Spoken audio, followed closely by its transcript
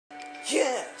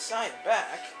Yes, I am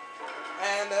back.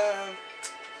 And,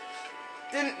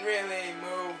 didn't really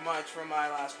move much from my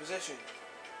last position.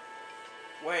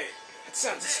 Wait, that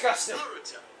sounds disgusting.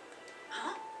 Naruto.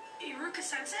 Huh?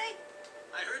 Iruka-sensei?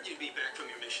 I heard you'd be back from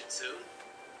your mission soon.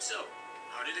 So,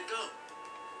 how did it go?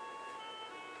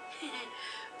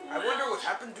 I wonder what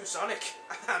happened to Sonic.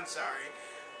 I'm sorry.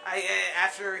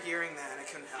 After hearing that, I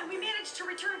couldn't help And we it. managed to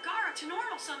return Gaara to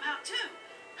normal somehow, too.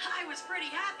 I was pretty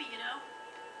happy, you know.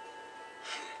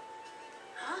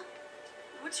 Huh?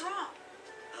 What's wrong?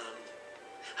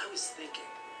 I was thinking.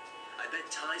 I bet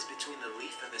ties between the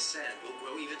leaf and the sand will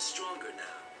grow even stronger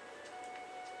now.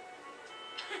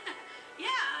 Yeah,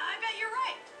 I bet you're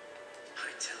right. I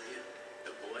tell you,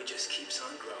 the boy just keeps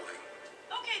on growing.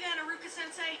 Okay then,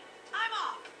 Iruka-sensei. I'm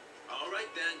off. All right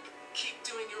then. Keep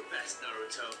doing your best,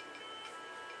 Naruto.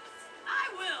 I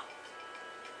will.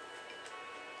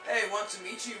 Hey, want some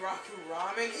Ichiraku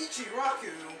ramen?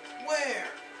 Ichiraku? Where?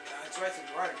 It's right to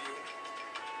the right of you.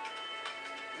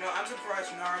 You know, I'm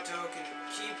surprised Naruto can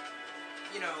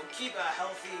keep a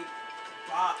healthy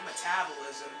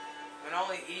metabolism when all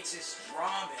he eats is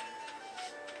ramen.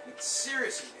 It's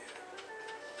seriously, dude.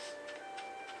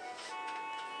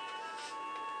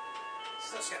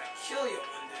 Stuff's gonna kill you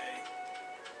one day.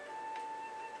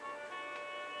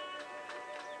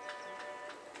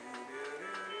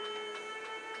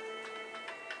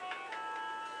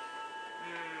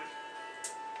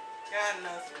 Got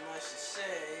nothing much to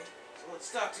say, so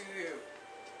let's talk to you.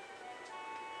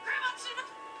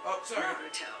 Oh, sorry.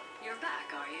 Naruto, you're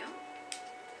back, are you?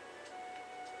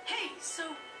 Hey,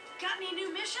 so, got any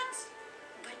new missions?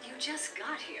 But you just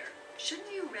got here.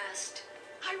 Shouldn't you rest?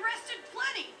 I rested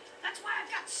plenty. That's why I've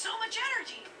got so much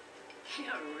energy.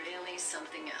 You're really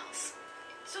something else.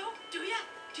 So, do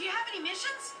you have any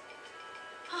missions?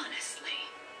 Honestly.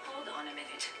 Hold on a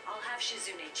minute. I'll have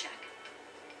Shizune check.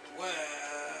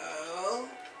 Well...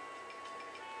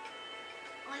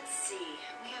 Let's see.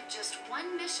 We have just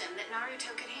one mission that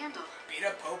Naruto could handle. Beat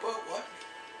up Popo? What?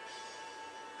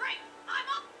 Great. I'm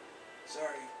up.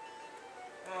 Sorry.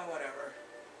 Oh, whatever.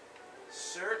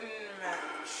 Certain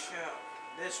match. Oh,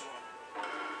 this one.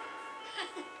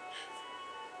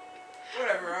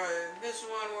 Whatever. This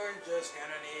one we're just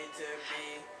gonna need to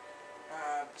be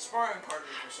sparring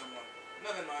partner for someone.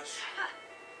 Nothing much.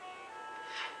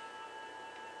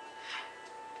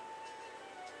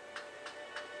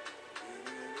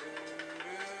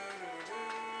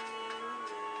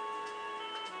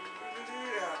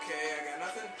 Okay, I got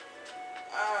nothing.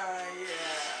 Yeah.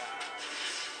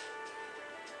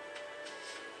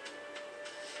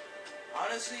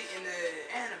 Honestly, in the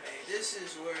anime, this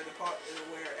is where the part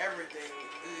where everything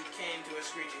came to a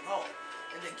screeching halt.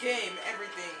 In the game,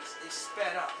 everything is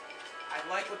sped up. I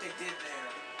like what they did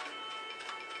there.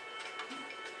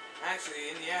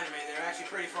 Actually, in the anime, they're actually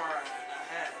pretty far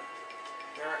ahead.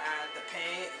 They're at the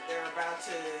pain. They're about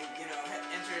to,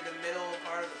 enter the middle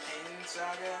part of the Pain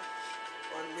Saga,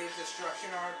 or the Leaf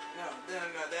Destruction arc. No,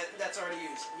 that's already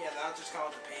used. Yeah, I'll just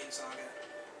call it the Pain Saga.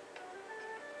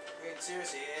 Wait,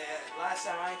 seriously, last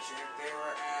time I checked,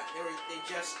 they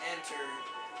just entered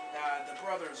the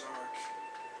Brothers arc.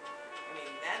 I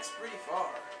mean, that's pretty far.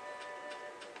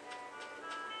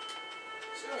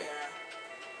 So yeah.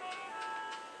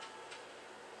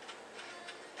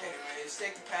 Anyways,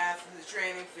 take the path to the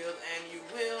training field, and you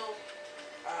will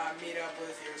meet up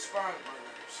with your sparring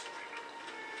partners.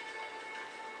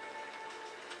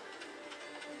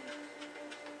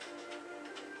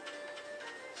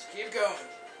 Just keep going.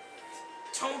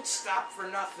 Don't stop for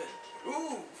nothing.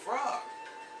 Ooh, frog.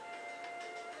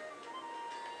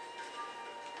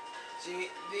 See,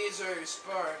 these are your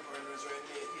sparring partners right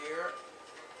here.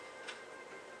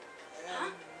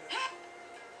 And... Huh?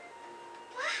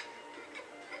 What?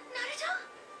 Naruto?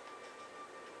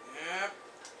 Yep.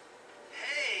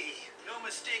 Hey, no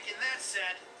mistaking that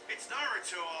set. It's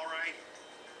Naruto, all right.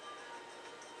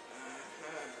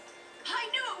 I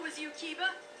knew it was you, Kiba.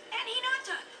 And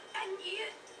Hinata. And you,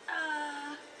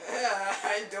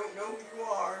 I don't know who you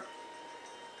are.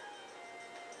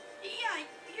 Yeah,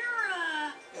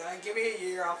 you're, Give me a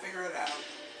year, I'll figure it out.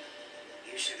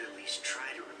 You should at least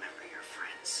try to remember your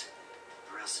friends,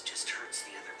 or else it just hurts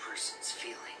the other person's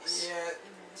feelings. Yeah,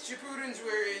 Shippuden's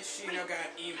where Shino got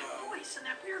emo. That voice and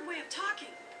that weird way of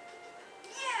talking.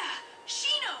 Yeah,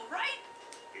 Shino, right?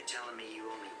 You're telling me you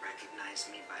only recognize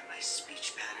me by my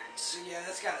speech patterns? Yeah,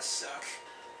 that's gotta suck.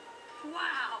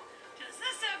 Wow, does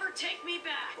this ever take me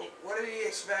back? Well, what did he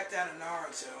expect out of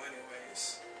Naruto,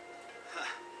 anyways? Huh.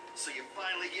 So you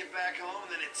finally get back home,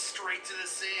 then it's straight to the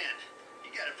sand.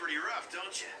 You got it pretty rough,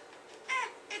 don't you?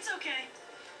 It's okay.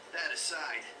 That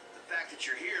aside, the fact that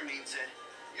you're here means that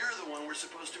you're the one we're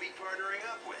supposed to be partnering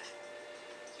up with.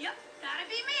 Yep,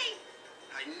 that'd be me.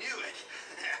 I knew it.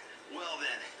 Well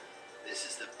then, this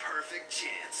is the perfect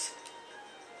chance.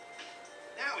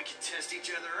 Now we can test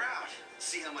each other out.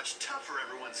 See how much tougher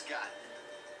everyone's gotten.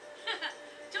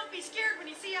 Don't be scared when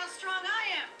you see how strong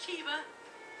I am, Kiba.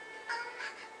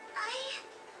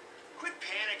 Quit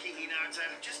panicking, Hinata.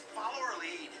 Just follow our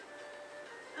lead.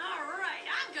 All right,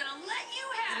 I'm gonna let you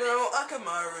have You know,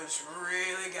 Akamaru's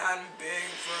really gotten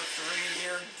big for a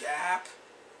 3-year gap.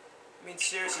 I mean,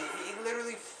 seriously, he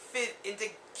literally fit into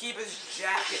Kiba's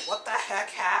jacket. What the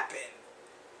heck happened?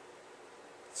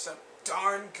 Some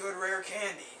darn good rare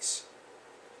candies.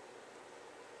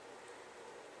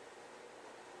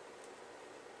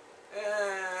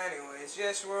 Anyways,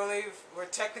 yes, we're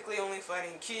technically only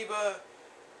fighting Kiba,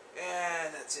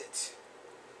 and that's it.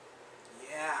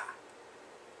 Yeah.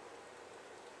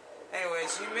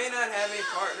 Anyways, you may not have any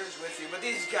partners with you, but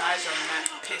these guys are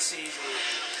piss easy.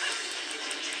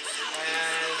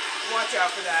 And watch out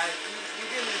for that. You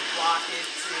can block it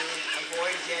to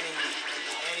avoid getting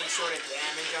any sort of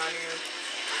damage on you,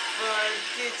 but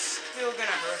it's still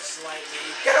gonna hurt slightly.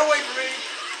 Get away from me!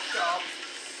 Stop.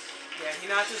 Yeah,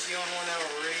 Hinata's the only one that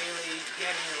will really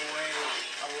get in your way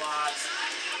a lot.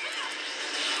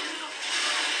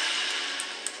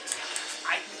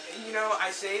 You know,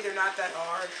 I say they're not that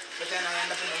hard, but then I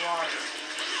end up in the water.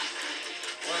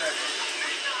 Whatever.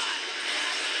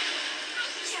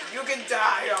 You can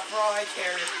die for all I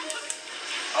care.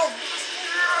 Oh,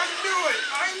 I knew it!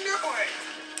 I knew it!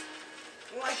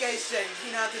 Like I said,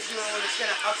 Hinata's the only one that's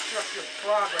going to obstruct your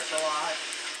progress a lot.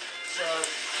 So,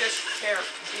 just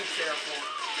be careful.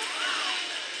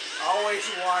 Always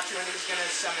watch when he's going to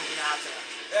summon Hinata.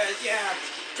 Yeah,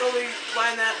 totally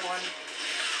plan that one.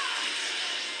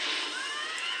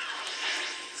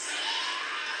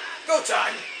 Go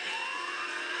time!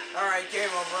 Alright, game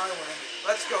over, I win.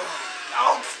 Let's go home.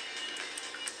 Oh!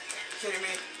 Kidding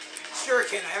me?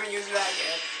 Shuriken, I haven't used that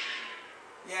yet.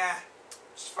 Yeah,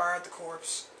 just fire at the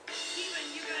corpse. Even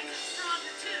you guys are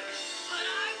stronger too, but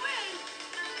I win.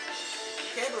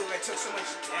 Can't believe I took so much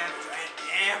damage. I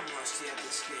am rusty at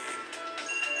this game.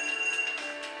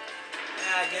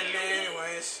 Yeah, I didn't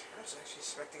anyways. I was actually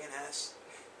expecting an S.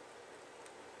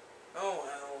 Oh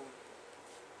well.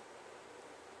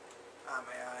 Ah,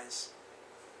 my eyes.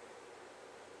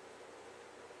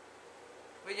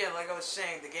 But yeah, like I was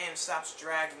saying, the game stops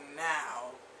dragging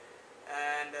now.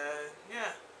 And,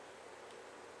 yeah.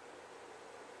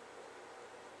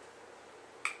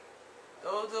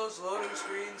 Though those loading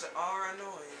screens are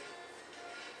annoying.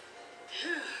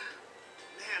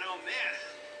 Man, oh man,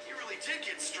 you really did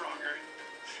get stronger.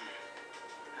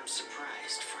 I'm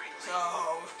surprised, frankly.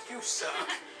 Oh, you suck.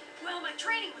 Well, my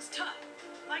training was tough.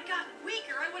 If I'd gotten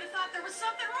weaker, I would have thought there was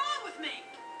something wrong with me.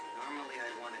 Normally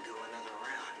I'd want to go another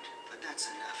round, but that's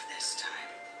enough this time.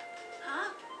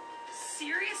 Huh?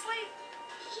 Seriously?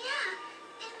 Yeah.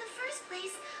 In the first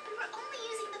place, we were only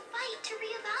using the fight to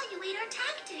reevaluate our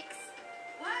tactics.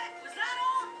 What? Was that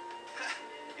all?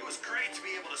 It was great to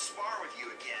be able to spar with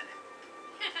you again.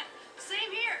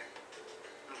 Same here.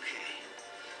 Okay,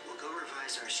 we'll go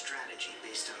revise our strategy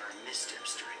based on our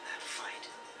missteps during that fight.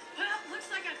 Well, looks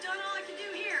like I've done all I can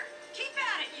do here. Keep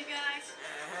at it, you guys.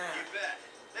 You bet.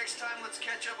 Next time, let's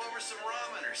catch up over some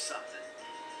ramen or something.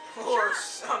 Or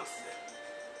something.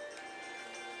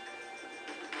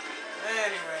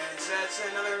 Anyways, that's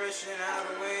another mission out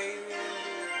of the way.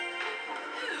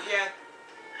 Yeah.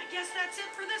 I guess that's it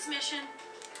for this mission.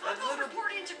 I'll go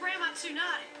report into Grandma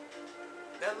Tsunade.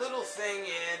 That little thing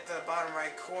at the bottom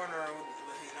right corner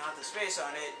with Hinata's face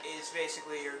on it is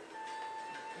basically your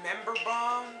member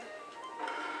bomb.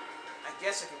 I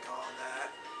guess I can call it that.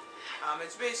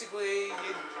 It's basically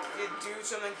you do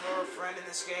something for a friend in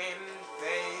this game,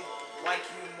 they like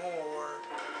you more,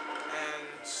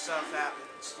 and stuff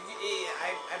happens.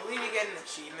 I believe you get an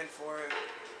achievement for it.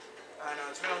 I know,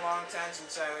 it's been a long time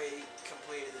since I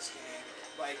completed this game.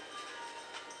 Like,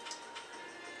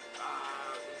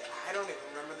 I don't even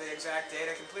remember the exact date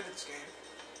I completed this game.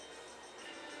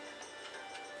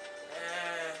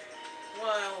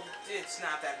 Well, it's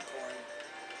not that important.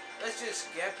 Let's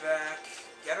just get back,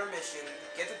 get our mission,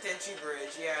 get to Tenchi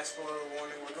Bridge. Yeah, spoiler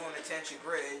warning, we're going to Tenchi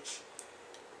Bridge.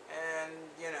 And,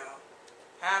 you know,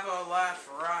 have a laugh,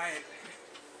 right?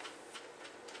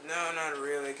 No, not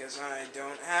really, because I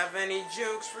don't have any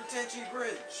jokes for Tenchi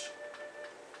Bridge.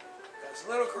 Because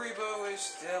Little Karibo is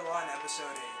still on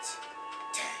episode 8.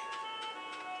 Dang.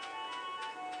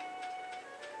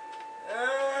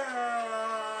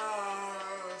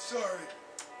 Sorry.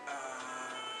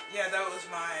 Yeah, that was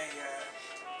my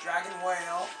dragon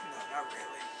whale. No, not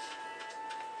really.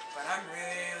 but I'm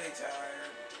really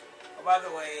tired. Oh, by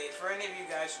the way, for any of you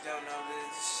guys who don't know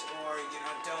this, or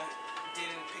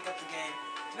didn't pick up the game,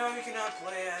 no, you cannot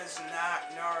play as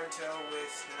Naruto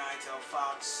with Naito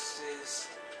Fox's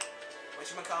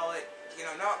whatchamacallit.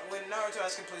 Not when Naruto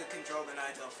has complete control of the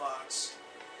Naito Fox.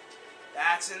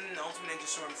 That's in Ultimate Ninja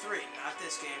Storm 3, not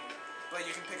this game. But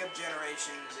you can pick up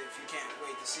Generations if you can't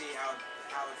wait to see how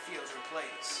it feels or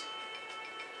plays.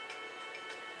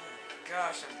 Oh,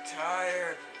 gosh, I'm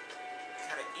tired.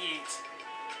 Gotta eat.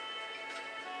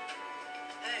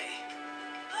 Hey,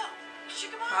 Oh,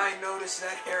 Shikamaru! I noticed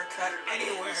that haircut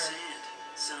anywhere. Sand.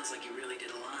 Sounds like you really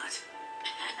did a lot.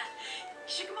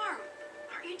 Shikamaru,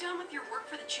 aren't you done with your work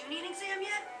for the Chunin exam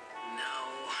yet?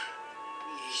 No.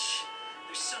 Yeesh.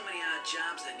 There's so many odd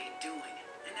jobs that need doing.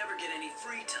 I never get any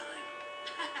free time.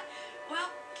 Well,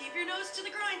 keep your nose to the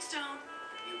grindstone.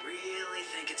 You really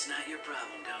think it's not your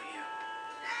problem, don't you?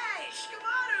 Hey,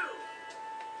 Shikamaru!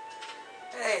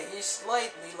 Hey, he's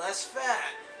slightly less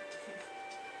fat.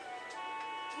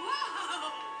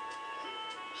 Whoa!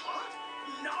 Huh?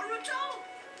 Naruto?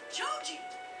 Choji!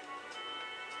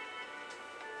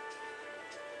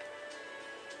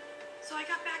 So I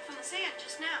got back from the sand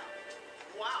just now.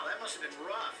 Wow, that must have been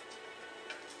rough.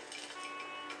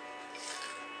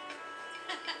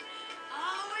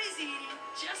 Always eating,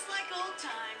 just like old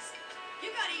times. You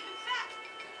got even fat.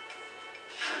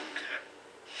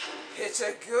 It's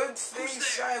a good thing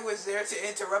Who's there? Sai was there to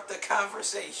interrupt the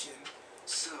conversation.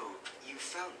 So, you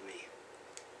found me.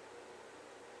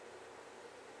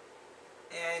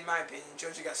 Yeah, in my opinion,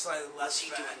 Joji got slightly less What's he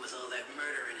fat. doing with all that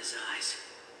murder in his eyes?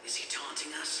 Is he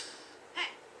taunting us? Hey,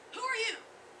 who are you?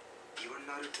 You are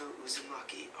Naruto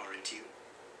Uzumaki, aren't you?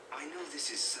 I know this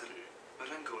is sudden, but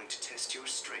I'm going to test your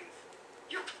strength.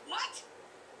 You're what?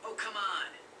 Oh, come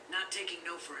on. Not taking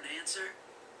no for an answer?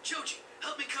 Choji,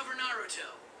 help me cover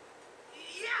Naruto.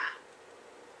 Yeah.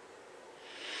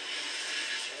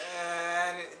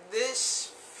 And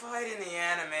this fight in the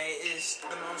anime is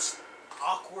the most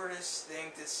awkwardest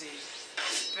thing to see,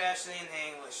 especially in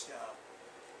the English dub.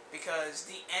 Because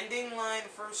the ending line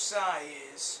for Sai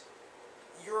is,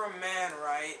 "You're a man,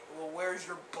 right? Well, where's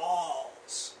your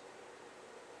balls?"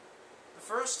 The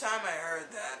first time I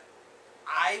heard that,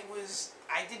 I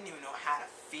didn't even know how to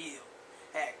feel.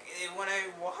 Heck, when I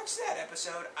watched that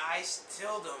episode, I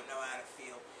still don't know how to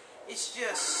feel. It's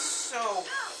just so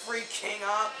freaking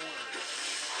awkward.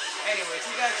 Anyways,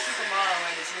 we got Shikamaru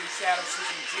and his new Shadow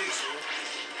Seeking Jutsu.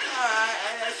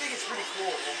 I think it's pretty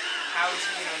cool how he's,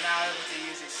 now able to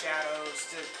use his shadows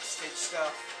to stitch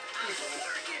stuff. Pretty cool.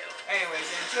 Anyways,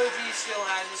 and Choji still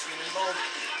has his human bolt.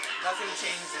 Nothing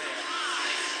changed there.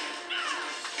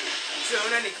 So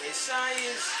in any case, Sai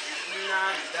is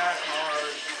not that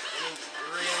hard. I mean,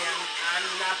 really, I'm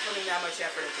not putting that much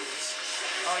effort into this.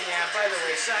 Oh yeah, by the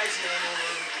way, Sai's name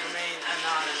will remain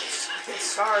anonymous.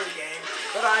 Sorry, game,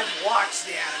 but I've watched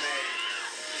the anime.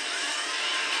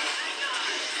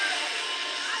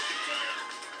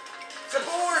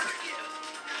 Support!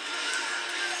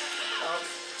 Oh,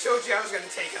 Choji, I was gonna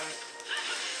take him.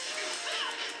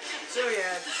 So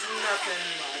yeah, it's nothing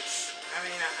much. I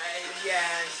mean,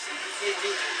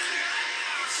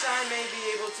 Sai may be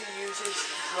able to use his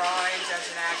drawings as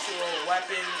an actual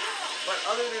weapon, but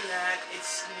other than that,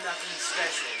 it's nothing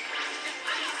special.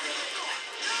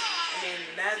 I mean,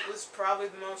 that was probably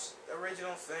the most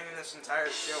original thing in this entire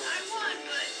show. I won,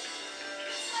 but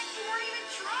it's like you weren't even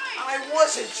trying. I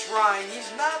wasn't trying.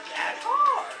 He's not that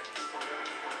hard.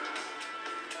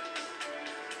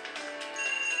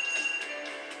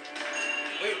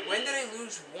 Wait, when did I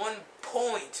lose 1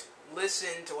 point?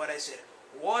 Listen to what I said.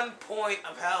 1 point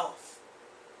of health.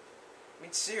 I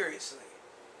mean, seriously.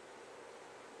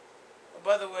 Oh,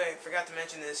 by the way, I forgot to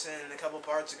mention this in a couple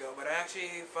parts ago, but I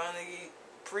actually finally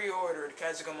pre-ordered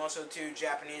Kaizoku Musou 2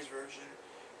 Japanese version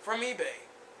from eBay.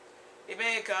 It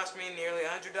may have cost me nearly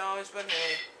 $100, but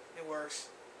hey, it works.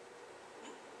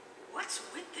 What's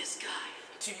with this guy?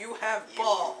 Do you have You are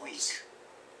balls? weak.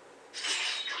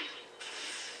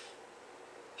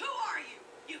 Who are you?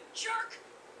 You jerk!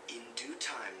 In due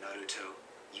time, Naruto,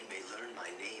 you may learn my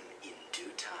name in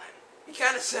due time. He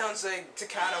kind of sounds like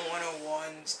Takada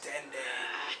 101's Dende.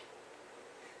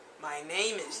 My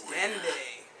name is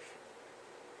Dende.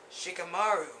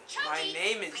 Shikamaru, my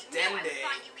name is I knew I would Dende.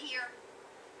 find you here.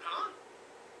 Huh?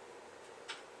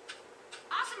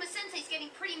 Asuma Sensei's getting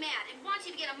pretty mad and wants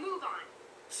you to get a move on.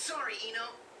 Sorry,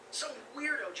 Ino. Some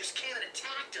weirdo just came and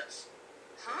attacked us.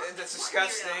 Huh? That's What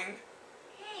disgusting.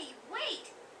 weirdo? Hey,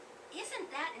 wait.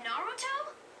 Isn't that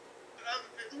Naruto?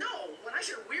 No. When I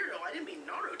said weirdo, I didn't mean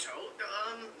Naruto.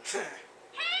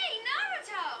 Hey,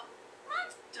 Naruto!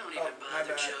 Mom's... Don't Oh, even my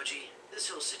bother, bad. Choji. This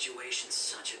whole situation's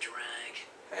such a drag.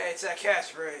 Hey, it's that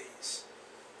catchphrase.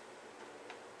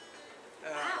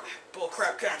 Wow.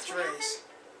 Bullcrap That's what catchphrase.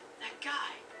 That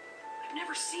guy. I've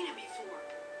never seen him before.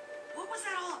 What was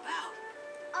that all about?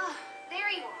 Oh, there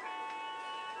you are.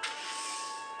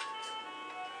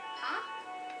 Huh?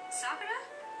 Sakura?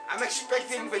 I'm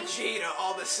expecting something? Vegeta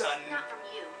all of a sudden. Not from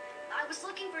you. I was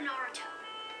looking for Naruto.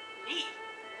 Me?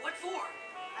 What for?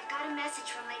 I've got a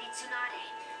message from Lady Tsunade.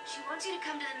 She wants you to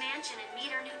come to the mansion and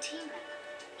meet our new team member.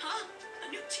 Huh? A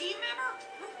new team member?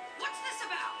 What's this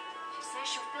about? She says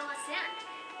she'll fill us in.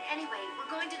 Anyway, we're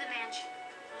going to the mansion.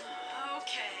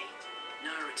 Okay.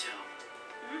 Naruto,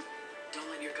 don't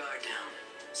let your guard down.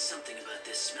 Something about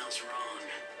this smells wrong.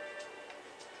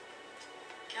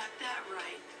 Got that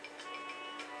right.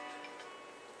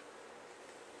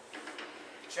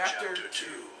 Chapter 2.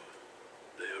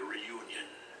 The reunion.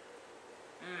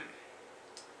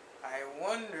 I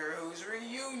wonder whose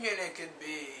reunion it could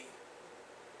be.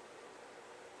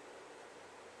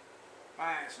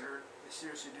 My answer, I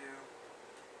seriously do.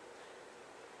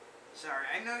 Sorry,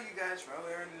 I know you guys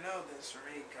probably already know this from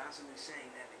me constantly saying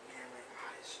that again. My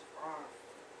eyes are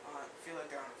on, feel like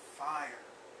they're on fire.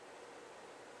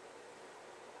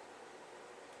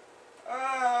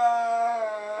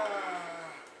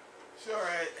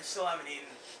 Sorry, I still haven't eaten.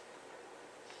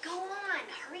 Go on,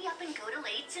 hurry up and go to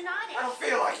Lady Tsunade. I don't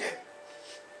feel like it.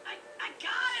 I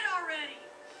got it already.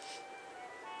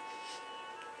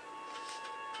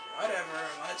 Whatever,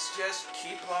 let's just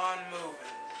keep on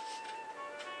moving.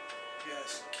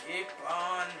 Just keep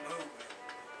on moving.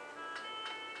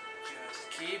 Just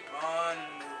keep on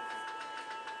moving.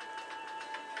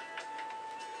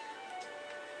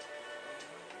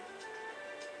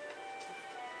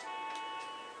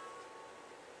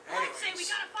 I'd say we Anyways,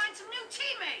 gotta find some new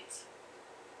teammates.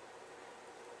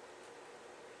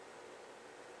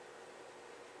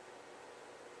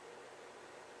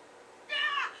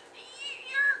 Ah!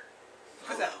 You're...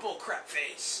 look at that bullcrap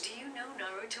face. Do you know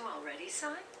Naruto already,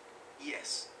 Sai?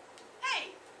 Yes. Hey,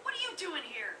 what are you doing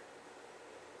here?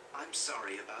 I'm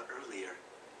sorry about earlier.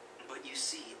 But you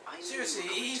see, I knew Seriously, you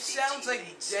were going he to be sounds like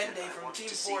teammates, and Dende I from wanted Team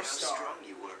to see 4 how Star. strong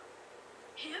you were.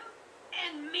 Him?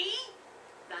 And me?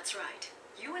 That's right.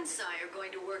 You and Sai are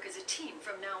going to work as a team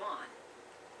from now on.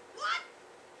 What?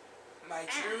 My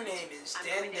true And name is I'm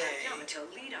going to have Dende. Yamato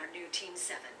lead our new Team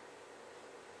 7.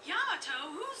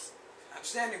 Yamato? Who's... I'm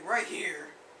standing right here.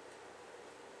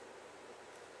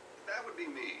 That would be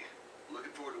me.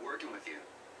 Looking forward to working with you.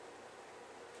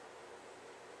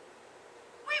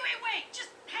 Wait. Just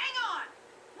hang on.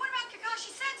 What about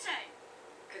Kakashi-sensei?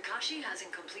 Kakashi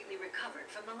hasn't completely recovered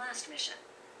from the last mission.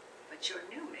 But your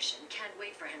new mission can't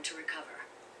wait for him to recover.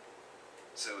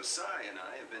 So Sai and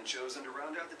I have been chosen to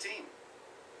round out the team.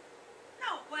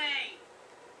 No way.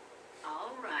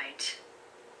 All right.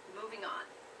 Moving on.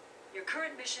 Your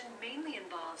current mission mainly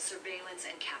involves surveillance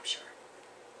and capture.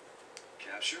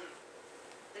 Capture?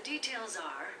 The details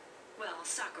are, well,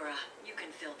 Sakura, you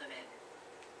can fill them in.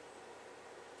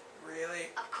 Really?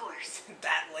 Of course.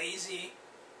 That lazy?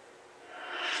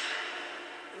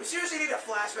 Do we seriously need a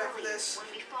flashback for Earlier, this? when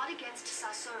we fought against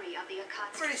Sasori of the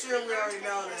Akatsuki, Pretty sure we already learned that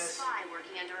know he had a this. spy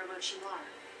working under Orochimaru.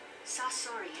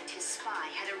 Sasori and his spy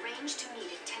had arranged to meet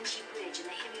at Tenchi Bridge in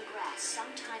the hidden grass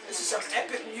sometime in This the is some next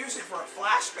epic week. music for a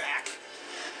flashback.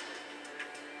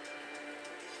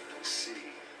 I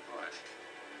see. But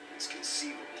it's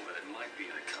conceivable that it might be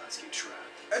an Akatsuki trap.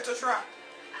 It's a trap.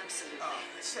 Absolutely. Oh,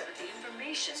 I said. But the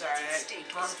information Sorry, that's at I stake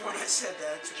is bumped when I vital. said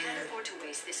that. It's We can't weird. afford to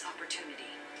waste this opportunity.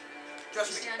 Trust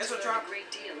We me, stand it's to a learn trap. a great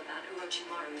deal about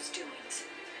Orochimaru's doings,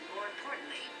 and more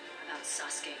importantly, about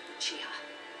Sasuke Uchiha.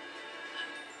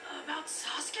 About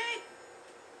Sasuke?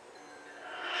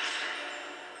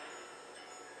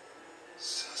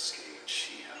 Sasuke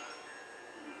Uchiha.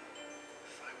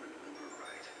 If I remember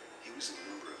right, he was a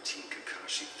member of Team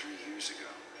Kakashi 3 years ago,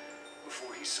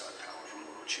 before he sought power from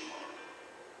Orochimaru.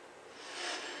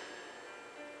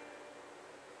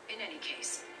 In any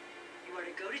case, you are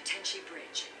to go to Tenchi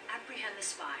Bridge, apprehend the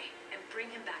spy, and bring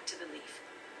him back to the Leaf.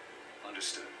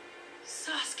 Understood.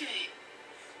 Sasuke.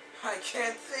 I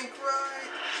can't think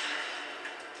right.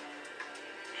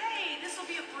 Hey, this'll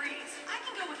be a breeze. I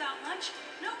can go without lunch.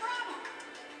 No problem.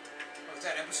 What was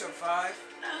that, episode 5?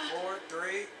 4? 3?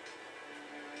 Here.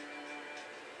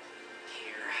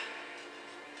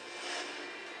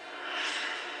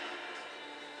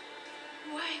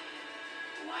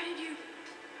 Why did you...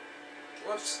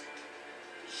 Whoops.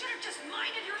 Should have just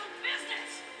minded your own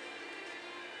business.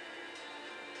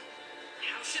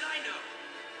 How should I know?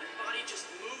 My body just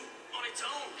moved on its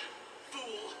own.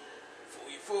 Fool. Fool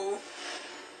you fool.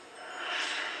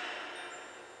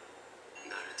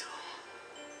 Naruto.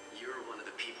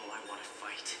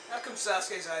 come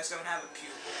Sasuke's eyes don't have a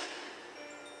pupil?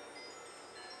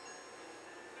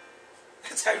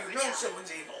 That's how you know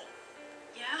someone's evil.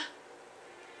 Yeah?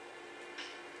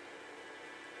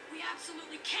 We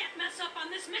absolutely can't mess up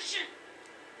on this mission!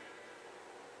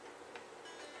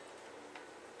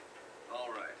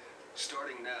 Alright.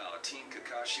 Starting now, Team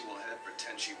Kakashi will head for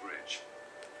Tenchi Bridge.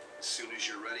 As soon as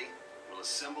you're ready, we'll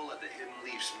assemble at the Hidden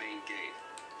Leaf's main gate.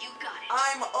 You got it.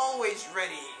 I'm always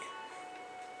ready.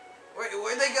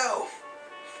 Where'd they go?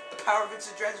 The power of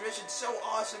instant transmission is so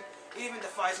awesome, it even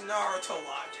defies Naruto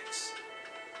logics.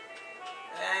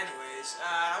 Anyways,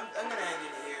 I'm gonna end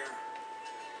it here.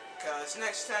 Because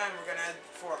next time we're gonna head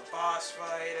for a boss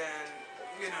fight, and,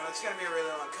 you know, it's gonna be a really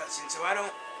long cutscene, so I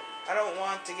don't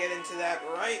want to get into that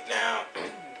right now.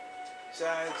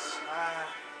 Besides,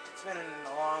 it's been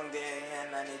a long day,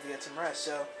 and I need to get some rest,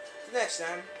 so, next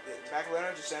time, Back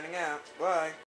Leonard just signing out. Bye.